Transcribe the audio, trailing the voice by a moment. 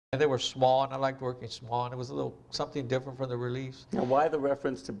And they were small, and I liked working small, and it was a little something different from the reliefs. Now, why the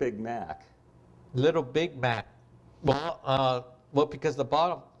reference to Big Mac? Little Big Mac. Well, because the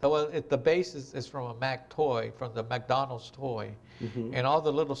bottom, well, the base is from a Mac toy, from the McDonald's toy. Mm-hmm. And all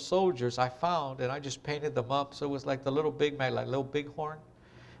the little soldiers I found, and I just painted them up. So it was like the Little Big Mac, like Little Bighorn.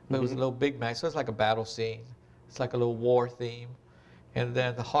 But it was a Little Big Mac. So it's like a battle scene. It's like a little war theme. And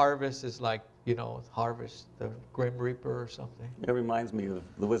then the harvest is like, you know, harvest, the Grim Reaper or something. It reminds me of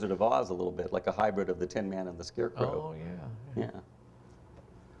The Wizard of Oz a little bit, like a hybrid of the Tin Man and the Scarecrow. Oh, yeah.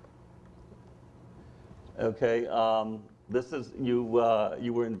 Yeah. Okay. This is, you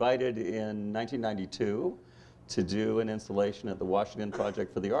were invited in 1992 to do an installation at the Washington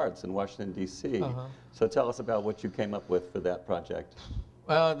Project for the Arts in Washington, D.C. So tell us about what you came up with for that project.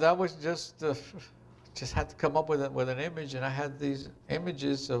 That was just had to come up with an image, and I had these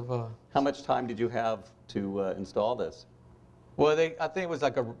images of. How much time did you have to install this? Well, I think it was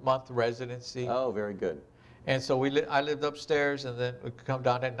like a month residency. Oh, very good. And so I lived upstairs, and then we'd come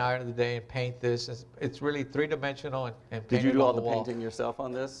down at night of the day and paint this. It's really three-dimensional and Did you do all the wall. painting yourself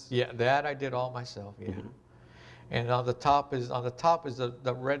on this? Yeah, that I did all myself. Yeah. And on the top is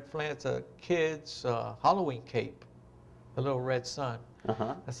the red flint. It's a kid's Halloween cape, the little red sun.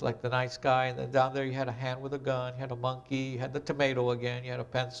 That's like the night sky. And then down there you had a hand with a gun, you had a monkey, you had the tomato again, you had a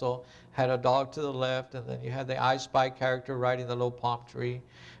pencil, had a dog to the left, and then you had the I Spy character riding the little palm tree.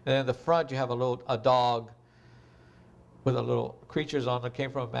 And then in the front you have a dog with a little creatures on that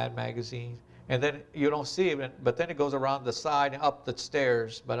came from a Mad magazine. And then you don't see it, but then it goes around the side and up the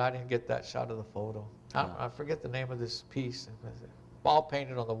stairs, but I didn't get that shot of the photo. I forget the name of this piece. All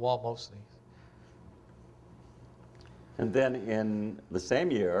painted on the wall mostly. And then in the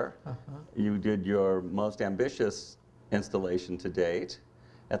same year, you did your most ambitious installation to date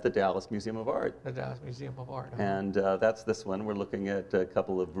at the Dallas Museum of Art. The Dallas Museum of Art. And that's this one. We're looking at a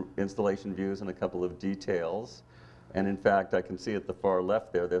couple of installation views and a couple of details. And in fact, I can see at the far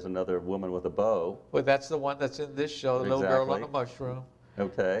left there's another woman with a bow. Well, that's the one that's in this show, the little girl on the mushroom.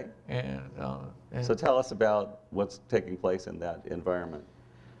 Okay. And so tell us about what's taking place in that environment.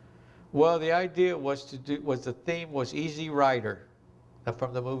 Well, the idea was the theme was Easy Rider,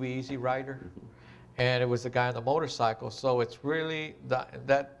 from the movie Easy Rider. And it was the guy on the motorcycle. So it's really,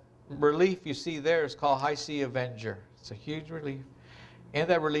 that relief you see there is called High Sea Avenger. It's a huge relief. And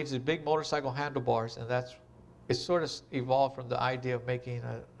that relief is big motorcycle handlebars, and it sort of evolved from the idea of making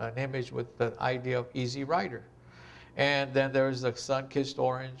an image with the idea of Easy Rider. And then there's the sun-kissed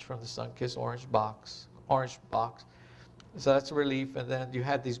orange from the sun-kissed orange box. So that's a relief. And then you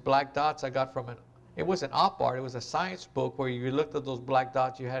had these black dots I got from it wasn't op art, it was a science book where you looked at those black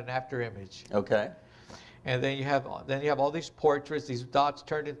dots, you had an after image. Okay. And then you have all these portraits, these dots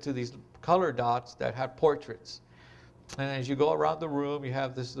turned into these color dots that had portraits. And as you go around the room, you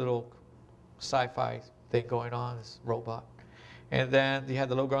have this little sci-fi thing going on, this robot. And then you had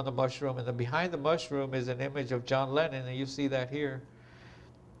the little girl on the mushroom, and then behind the mushroom is an image of John Lennon, and you see that here.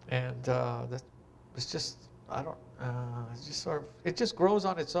 And it's just, it's just sort of, it just grows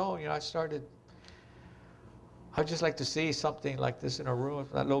on its own. You know, I'd just like to see something like this in a room,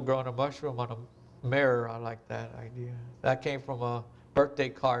 that little girl on a mushroom on a mirror. I like that idea. That came from a birthday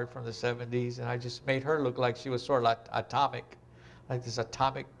card from the 70s, and I just made her look like she was sort of like atomic, like this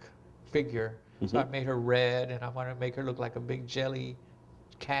atomic figure. So I made her red, and I wanted to make her look like a big jelly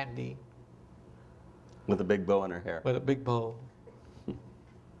candy. With a big bow in her hair. With a big bow.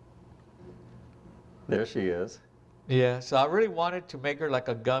 There she is. Yeah, so I really wanted to make her like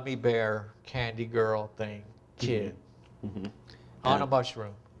a gummy bear candy girl thing, kid, on a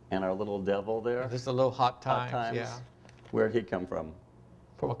mushroom. And our little devil there. There's a little Hot Times, yeah. Where'd he come from?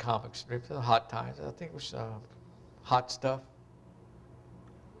 From a comic strip, Hot Times. I think it was Hot Stuff.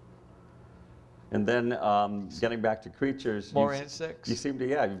 And then getting back to creatures. More insects? You seem to,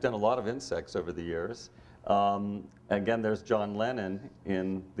 yeah, you've done a lot of insects over the years. Again, there's John Lennon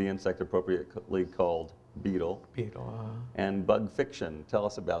in the insect appropriately called Beetle. And bug fiction. Tell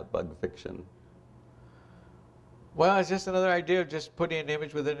us about bug fiction. Well, it's just another idea of just putting an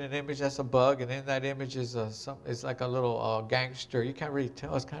image within an image. That's a bug, and in that image is it's like a little gangster. You can't really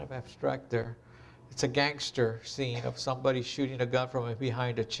tell. It's kind of abstract there. It's a gangster scene of somebody shooting a gun from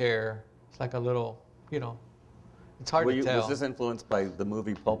behind a chair. It's like a little, you know, it's hard to tell. Was this influenced by the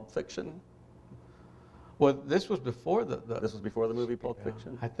movie Pulp Fiction? Well, this was before the This was before the movie Pulp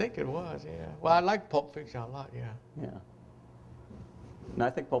Fiction? I think it was, yeah. Well, I like Pulp Fiction a lot, yeah. Yeah. And I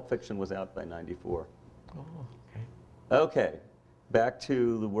think Pulp Fiction was out by '94. Oh, okay. Okay. Back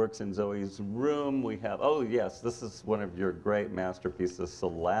to the works in Zoe's room. We have, oh yes, this is one of your great masterpieces,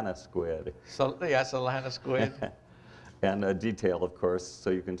 Solana Squid. So, yeah, Solana Squid. and a detail, of course, so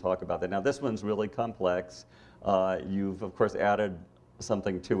you can talk about that. Now, this one's really complex. You've, of course, added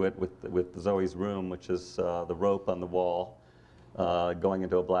something to it with Zoe's room, which is the rope on the wall going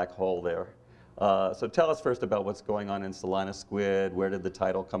into a black hole there. So tell us first about what's going on in Salina Squid. Where did the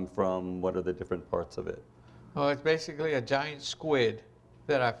title come from? What are the different parts of it? Well, it's basically a giant squid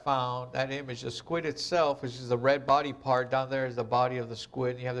that I found. That image, the squid itself, which is the red body part, down there is the body of the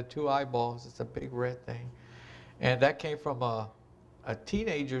squid. You have the two eyeballs. It's a big red thing. And that came from a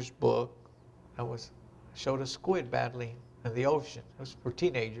teenager's book that showed a squid battling in the ocean. It was for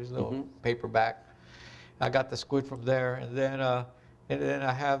teenagers, a little paperback. I got the squid from there, and then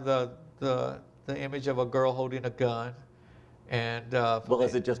I have the image of a girl holding a gun. And well,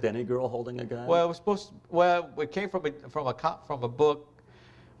 is it just any girl holding a gun? Well, it was supposed to, well, it came from a book.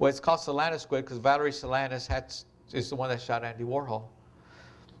 Well, it's called Salina Squid because Valerie Solanas is the one that shot Andy Warhol.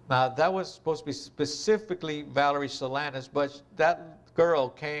 Now, that was supposed to be specifically Valerie Solanas, but that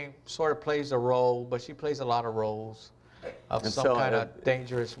girl sort of plays a role, but she plays a lot of roles of some kind of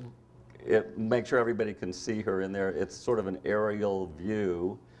dangerous. Make sure everybody can see her in there. It's sort of an aerial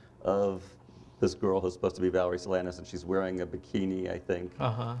view of this girl who's supposed to be Valerie Solanas, and she's wearing a bikini, I think.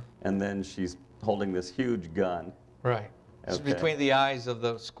 And then she's holding this huge gun. Right. Okay. It's between the eyes of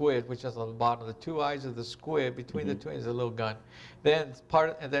the squid, which is on the bottom. The two eyes of the squid, between the two is a little gun.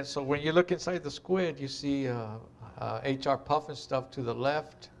 So when you look inside the squid, you see H.R. Puffin stuff to the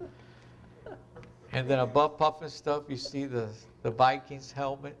left. And then above Puffin stuff, you see the Vikings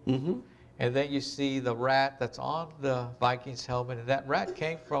helmet. And then you see the rat that's on the Vikings helmet. And that rat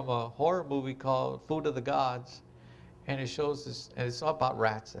came from a horror movie called Food of the Gods. And it shows this, and it's all about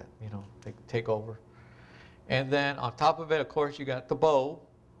rats that, they take over. And then on top of it, of course, you got the bow.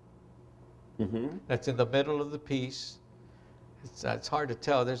 That's in the middle of the piece. It's hard to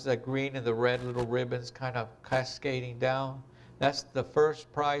tell. There's that green and the red little ribbons kind of cascading down. That's the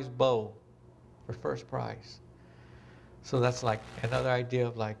first prize bow for first prize. So that's like another idea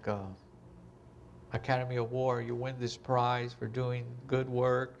of like Academy Award. You win this prize for doing good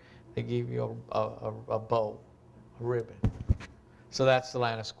work. They give you a bow, a ribbon. So that's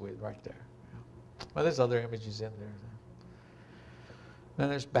Salina Squid right there. Well, there's other images in there. Then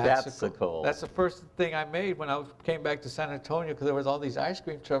there's Batsicle. That's the first thing I made when I came back to San Antonio, because there was all these ice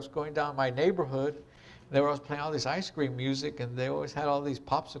cream trucks going down my neighborhood. They were always playing all this ice cream music, and they always had all these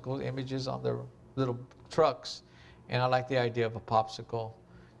popsicle images on their little trucks. And I like the idea of a popsicle.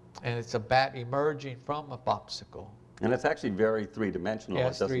 And it's a bat emerging from a popsicle. And it's actually very three-dimensional. Yeah,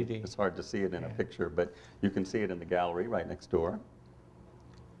 it's 3D. It's hard to see it in a picture, but you can see it in the gallery right next door.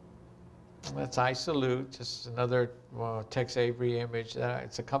 That's I Salute, just another Tex Avery image.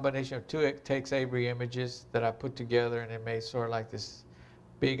 It's a combination of two Tex Avery images that I put together, and it made sort of like this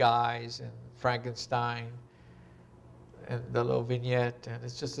big eyes and Frankenstein and the little vignette. And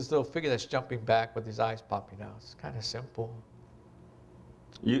it's just this little figure that's jumping back with his eyes popping out. It's kind of simple.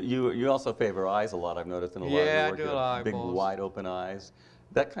 You also favor eyes a lot, I've noticed in a lot of your work. Yeah, I do a lot of big, eyeballs. wide open eyes.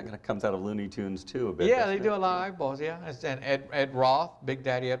 That kind of comes out of Looney Tunes too a bit. Yeah, they do a lot of eyeballs, yeah. And Ed Roth, Big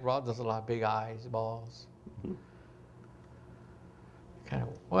Daddy Ed Roth, does a lot of big eyeballs. Kind of,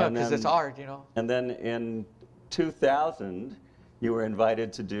 well, because it's art, And then in 2000, you were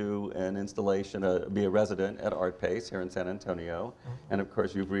invited to do an installation, be a resident at Art Pace here in San Antonio. And of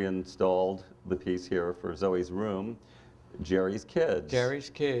course, you've reinstalled the piece here for Zoe's room, Jerry's Kids. Jerry's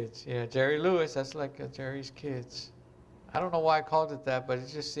Kids, yeah. Jerry Lewis, that's like Jerry's Kids. I don't know why I called it that, but it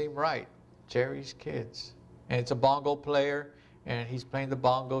just seemed right. Jerry's Kids. And it's a bongo player, and he's playing the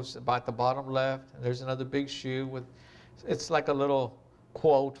bongos about the bottom left. And there's another big shoe with, it's like a little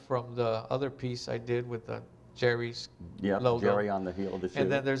quote from the other piece I did with the Jerry's logo. Jerry on the heel of the shoe.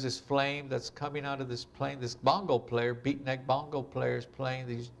 And then there's this flame that's coming out of this plane. This bongo player, beatnik bongo player, is playing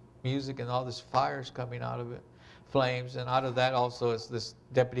these music, and all this fire's coming out of it, flames. And out of that also is this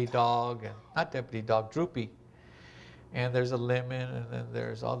deputy dog, and not deputy dog, Droopy. And there's a lemon, and then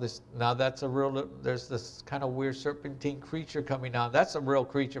there's all this. Now that's there's this kind of weird serpentine creature coming out. That's a real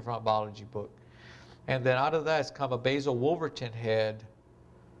creature from a biology book. And then out of that has come a Basil Wolverton head.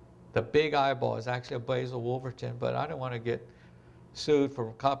 The big eyeball is actually a Basil Wolverton, but I didn't want to get sued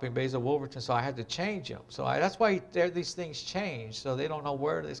for copying Basil Wolverton, so I had to change them. So that's why these things change, so they don't know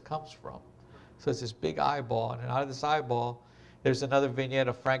where this comes from. So it's this big eyeball, and out of this eyeball, there's another vignette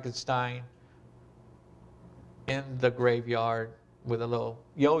of Frankenstein in the graveyard with a little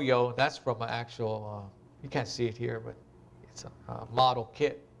yo-yo. That's from an actual, you can't see it here, but it's a model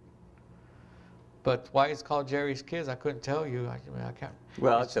kit. But why it's called Jerry's Kids, I couldn't tell you. I can't.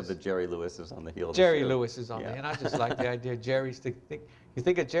 Well, except that Jerry Lewis is on the heel of the Jerry shoe. Lewis is on there, and I just like the idea of Jerry's. You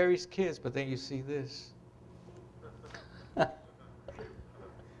think of Jerry's Kids, but then you see this.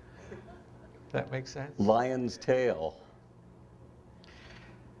 That makes sense? Lion's tail.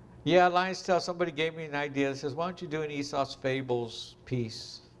 Yeah, Lion's Tail, somebody gave me an idea that says, why don't you do an Aesop's Fables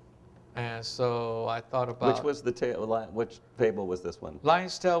piece? And so I thought about... Which was the tail? Which fable was this one?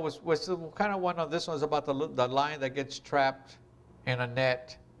 Lion's Tail was the kind of one of this one was about the lion that gets trapped in a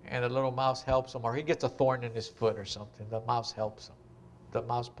net and the little mouse helps him, or he gets a thorn in his foot or something. The mouse helps him. The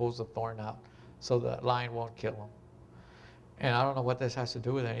mouse pulls the thorn out so the lion won't kill him. And I don't know what this has to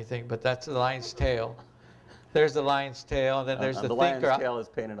do with anything, but that's the lion's tail. There's the lion's tail, and then there's the thinker. The lion's tail is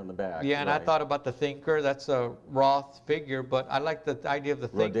painted on the back. Yeah, and right. I thought about the thinker. That's a Roth figure, but I like the idea of the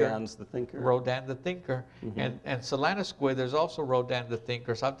thinker. Rodin's the thinker. Rodin the thinker. Mhm. And Solana Squid, there's also Rodin the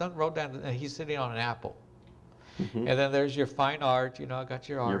thinker. So I've done Rodin, and he's sitting on an apple. Mhm. And then there's your fine art. You know, I got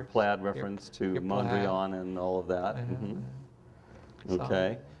your art. Your plaid reference to your Mondrian and all of that. Mhm. So-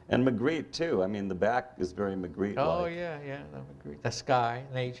 Okay. And Magritte, too. I mean, the back is very Magritte-like. Oh, yeah, I agree. The sky,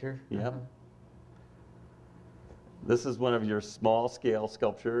 nature. Yep. This is one of your small-scale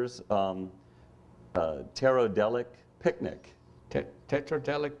sculptures, Pterodelic Picnic.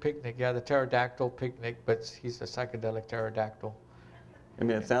 Tetradelic picnic. Yeah, the pterodactyl picnic, but he's a psychedelic pterodactyl. I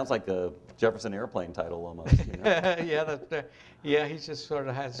mean, it sounds like a Jefferson Airplane title almost. You know? Yeah, he just sort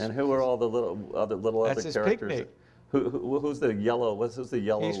of has. And who are all the other That's his characters? picnic. Who's the yellow? Who's the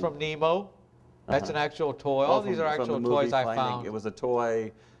yellow? He's from Nemo. That's an actual toy. All these are from actual the movie toys I Finding. found. It was a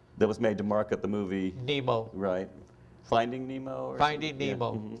toy that was made to market the movie. Nemo. Right. Finding Nemo? Or Finding something?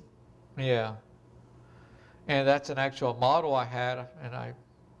 Nemo. Yeah. Mhm. Yeah. And that's an actual model I had, and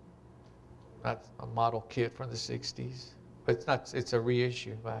that's a model kit from the 60s. But it's not, it's a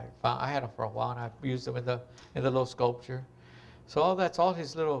reissue. I had them for a while, and I used them in the little sculpture. So that's all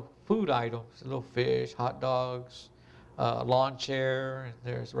his little food items, little fish, hot dogs, lawn chair, and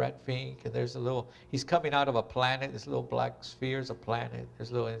there's red fink, and there's he's coming out of a planet, this little black sphere is a planet,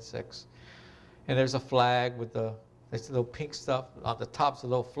 there's little insects. And there's a flag with there's little pink stuff on the top's a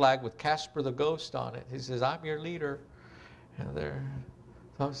little flag with Casper the Ghost on it. He says, I'm your leader. And so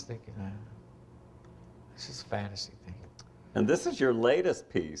I was thinking, this is a fantasy thing. And this is your latest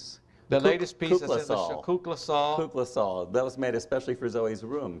piece. The latest piece is in the Kukla Kukla Saw. Kukla Saw. That was made especially for Zoe's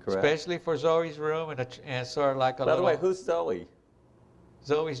room, correct? Especially for Zoe's room, and sort of like a By little... the way, who's Zoe?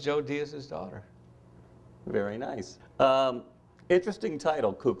 Zoe's Joe Diaz's daughter. Very nice. Interesting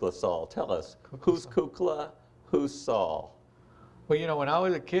title, Kukla Saw. Tell us, who's Kukla, who's Saul? Well, you know, when I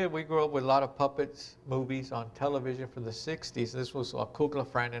was a kid, we grew up with a lot of puppets movies on television from the 60s. This was Kukla,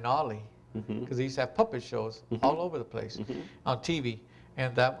 Fran, and Ollie, because they used to have puppet shows all over the place on TV.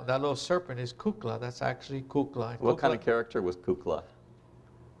 And that little serpent is Kukla. That's actually Kukla. What kind of character was Kukla?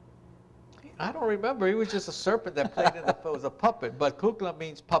 I don't remember. He was just a serpent that played in it was a puppet. But Kukla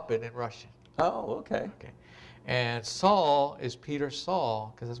means puppet in Russian. Oh, okay. And Saul is Peter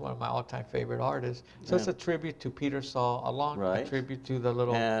Saul, because that's one of my all-time favorite artists. So it's a tribute to Peter Saul, a tribute to the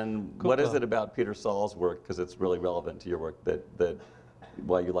little And Kukla. what is it about Peter Saul's work, because it's really relevant to your work, that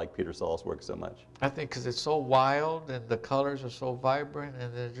why you like Peter Saul's work so much? I think because it's so wild and the colors are so vibrant,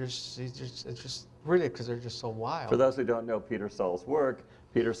 and it's just really because they're just so wild. For those who don't know Peter Saul's work,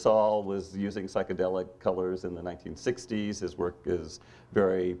 Peter Saul was using psychedelic colors in the 1960s. His work is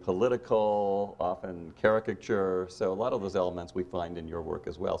very political, often caricature. So a lot of those elements we find in your work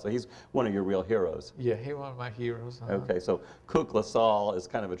as well. So he's one of your real heroes. Yeah, he's one of my heroes. Okay, so Kukla Saul is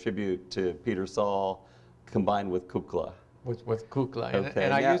kind of a tribute to Peter Saul combined with Kukla. With Kukla. Okay,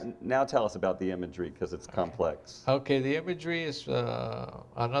 and now tell us about the imagery, because it's complex. Okay, the imagery is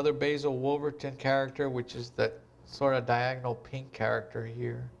another Basil Wolverton character, which is that sort of diagonal pink character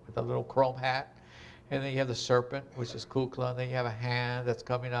here with a little chrome hat. And then you have the serpent, which is Kukla, and then you have a hand that's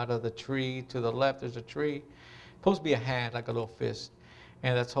coming out of the tree. To the left, there's a tree. Supposed to be a hand, like a little fist,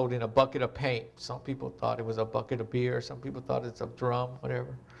 and that's holding a bucket of paint. Some people thought it was a bucket of beer. Some people thought it's a drum,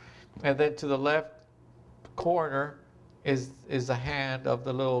 whatever. And then to the left corner is the hand of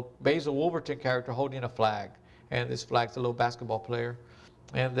the little Basil Wolverton character holding a flag. And this flag's a little basketball player.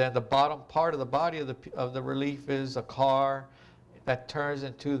 And then the bottom part of the body of the relief is a car that turns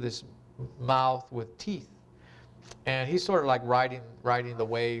into this mouth with teeth. And he's sort of like riding the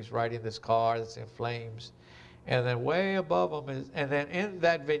waves, riding this car that's in flames. And then way above him and then in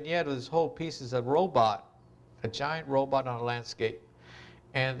that vignette of this whole piece is a robot, a giant robot on a landscape.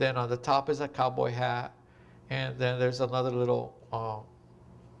 And then on the top is a cowboy hat. And then there's another little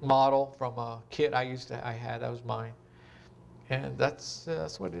model from a kit I had, that was mine. And that's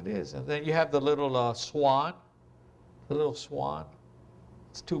what it is. And then you have the little swan,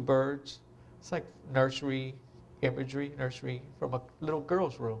 It's two birds. It's like nursery imagery, nursery from a little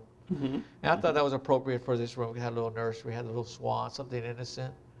girl's room. And I thought that was appropriate for this room. We had a little nursery, had a little swan, something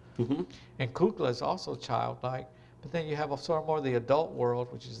innocent. And Kukla is also childlike, but then you have a sort of more the adult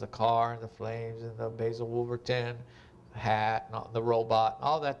world, which is the car and the flames and the Basil Wolverton hat and the robot.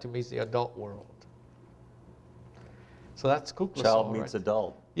 All that to me is the adult world. So that's Kukla. Child meets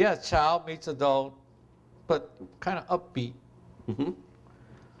adult. Yeah, child meets adult, but kind of upbeat.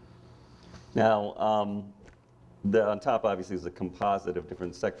 Now, on top obviously is a composite of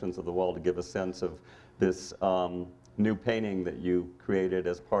different sections of the wall to give a sense of this new painting that you created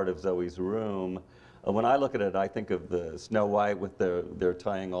as part of Zoe's room. When I look at it, I think of the Snow White with they're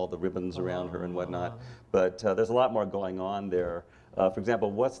tying all the ribbons around her and whatnot. But there's a lot more going on there. For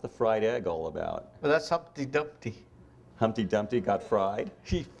example, what's the fried egg all about? Well, that's Humpty Dumpty. Humpty Dumpty got fried?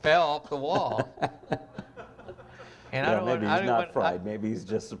 He fell off the wall. And yeah, maybe he's not fried. Maybe he's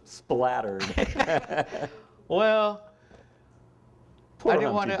just splattered. Well, Poor I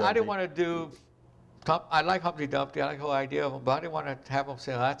didn't Humpty want to do. I like Humpty Dumpty. I like the whole idea of him, but I didn't want to have him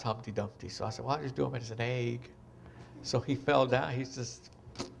say, "Oh, that's Humpty Dumpty." So I said, "Why don't you just do him as an egg?" So he fell down. He's just.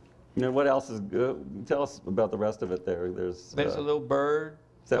 You know, what else is good? Tell us about the rest of it. There's a little bird.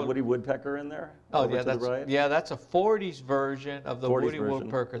 Is that Woody Woodpecker in there? Oh yeah, that's a 40s version of the Woody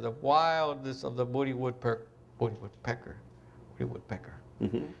Woodpecker, the wildest of the Woody Woodpecker.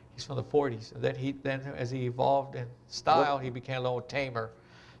 He's from the 40s. And then as he evolved in style, he became a little tamer.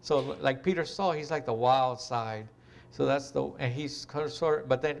 So like Peter saw, he's like the wild side. So that's and he's sort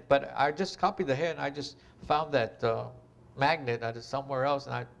of, but I just copied the head and I just found that magnet somewhere else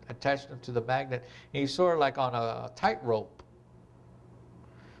and I attached him to the magnet. And he's sort of like on a tightrope.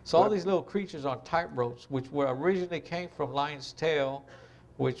 So all these little creatures on tightropes, which originally came from Lion's Tail,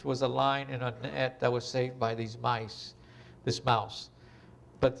 which was a line in a net that was saved by this mouse.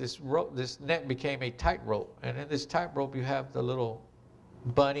 But this net became a tightrope, and in this tightrope you have the little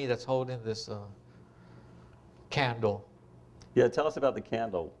bunny that's holding this candle. Yeah, tell us about the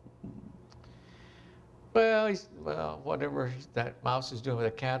candle. Well, whatever that mouse is doing with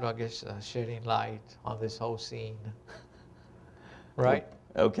a candle, I guess shedding light on this whole scene. Right?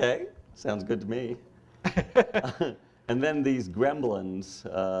 Okay, sounds good to me. And then these gremlins,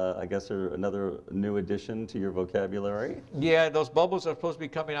 I guess, are another new addition to your vocabulary. Yeah, those bubbles are supposed to be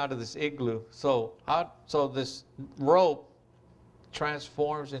coming out of this igloo. So this rope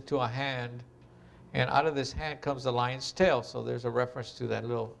transforms into a hand, and out of this hand comes the lion's tail. So there's a reference to that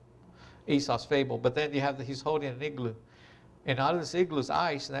little Aesop's fable. But then you have he's holding an igloo, and out of this igloo is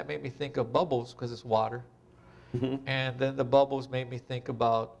ice, and that made me think of bubbles because it's water. And then the bubbles made me think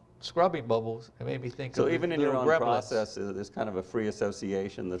about scrubbing bubbles. It made me think of So even in your own gremlins. process, there's kind of a free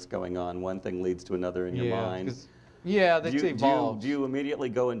association that's going on. One thing leads to another in your mind. Yeah, that's evolved. Do you immediately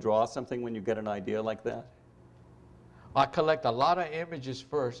go and draw something when you get an idea like that? I collect a lot of images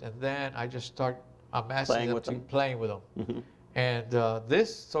first, and then I just start amassing playing with them. And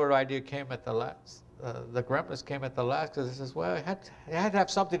this sort of idea came at the last. The gremlins came at the last because it says, well, it had to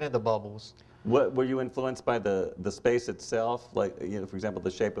have something in the bubbles. What, were you influenced by the space itself? Like, for example, the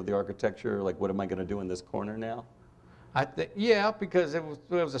shape of the architecture? Like, what am I going to do in this corner now? Yeah, because it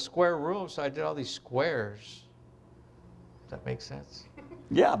was a square room, so I did all these squares. Does that make sense?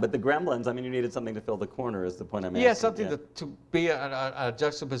 Yeah, but the gremlins, I mean, you needed something to fill the corner is the point I'm asking. Yeah, something to be a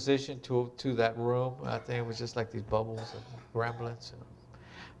juxtaposition to that room. I think it was just like these bubbles and gremlins.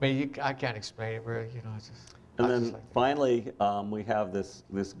 I mean, I can't explain it really, it's just... And then finally, we have this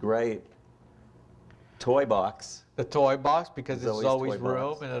great toy box. The toy box, because it's Zoe's toy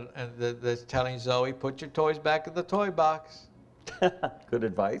room, box. and they're telling Zoe, put your toys back in the toy box. Good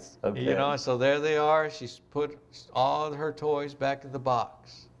advice. Okay. So there they are. She's put all her toys back in the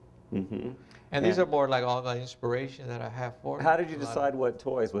box. And these are more like all the inspiration that I have for it. How did you decide what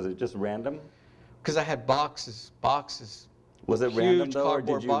toys? Was it just random? Because I had boxes. Was it random though, or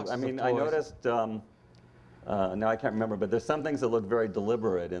did you? I mean, I noticed. Now I can't remember, but there's some things that look very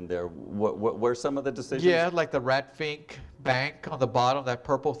deliberate in there. What were some of the decisions? Yeah, like the Ratfink bank on the bottom. That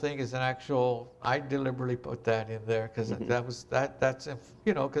purple thing is an actual. I deliberately put that in there because that's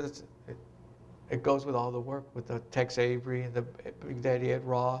because it goes with all the work with the Tex Avery and the Big Daddy Ed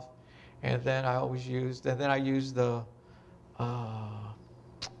Roth, and then I used the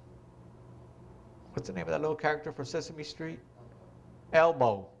what's the name of that little character from Sesame Street?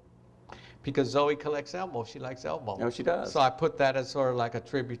 Elmo. Because Zoe collects Elmo. She likes Elmo. Oh, she does. So I put that as sort of like a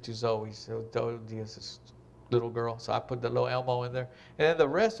tribute to Zoe. So Zoe is this little girl. So I put the little Elmo in there. And then the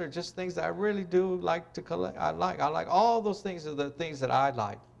rest are just things that I really do like to collect. I like all those things are the things that I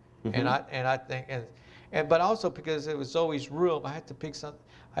like. And I think but also because it was Zoe's room, I had to pick some.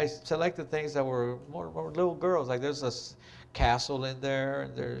 I selected things that were more little girls. Like there's a castle in there,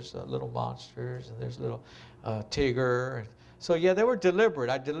 and there's little monsters, and there's little Tigger. So yeah, they were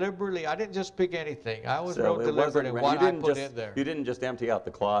deliberate. I didn't just pick anything. I was real deliberate in what I put in there. You didn't just empty out the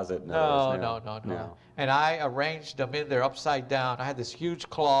closet. No. And I arranged them in there upside down. I had this huge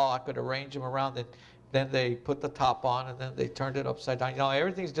claw. I could arrange them around it. Then they put the top on, and then they turned it upside down. You know,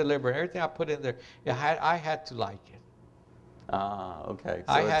 everything's deliberate. Everything I put in there, I had to like it. Ah, okay.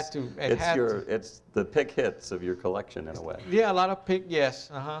 So I had to. It's the pick hits of your collection in a way. Yeah, a lot of pick. Yes.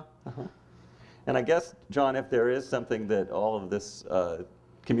 And I guess, John, if there is something that all of this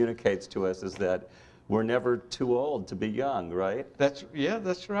communicates to us, is that we're never too old to be young, right? That's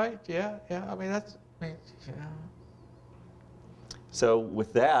right. Yeah. I mean, yeah. So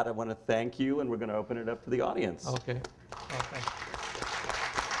with that, I want to thank you, and we're going to open it up to the audience. Okay. Okay.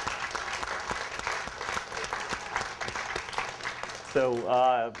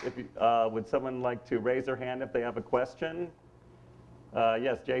 So would someone like to raise their hand if they have a question?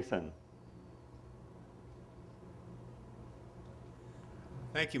 Yes, Jason.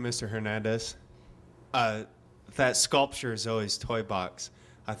 Thank you, Mr. Hernandez. That sculpture, Zoe's Toy Box,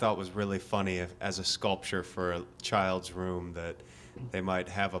 I thought was really funny as a sculpture for a child's room, that they might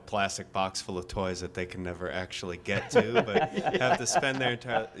have a plastic box full of toys that they can never actually get to, but have to spend their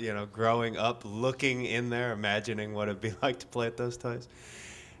entire, growing up looking in there, imagining what it'd be like to play with those toys.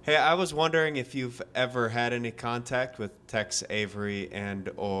 Hey, I was wondering if you've ever had any contact with Tex Avery and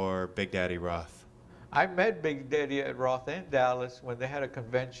or Big Daddy Roth. I met Big Daddy at Roth in Dallas when they had a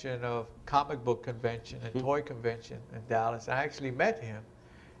convention, of comic book convention and toy convention in Dallas. I actually met him,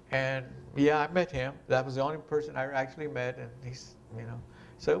 and yeah, I met him. That was the only person I actually met, and he's,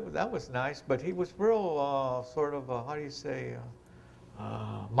 so that was nice. But he was real sort of how do you say,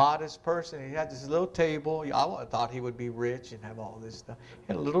 modest person. He had this little table. I thought he would be rich and have all this stuff.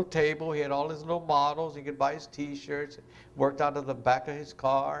 He had a little table. He had all his little models. He could buy his T-shirts. Worked out of the back of his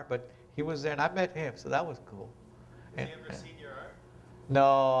car, but he was there, and I met him, so that was cool. Have you ever seen your art?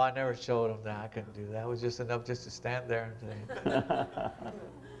 No, I never showed him that. I couldn't do that. It was just enough just to stand there and say.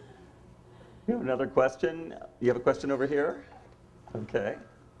 You have another question? You have a question over here? Okay.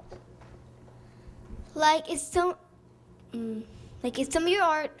 Like, is some of your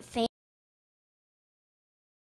art famous?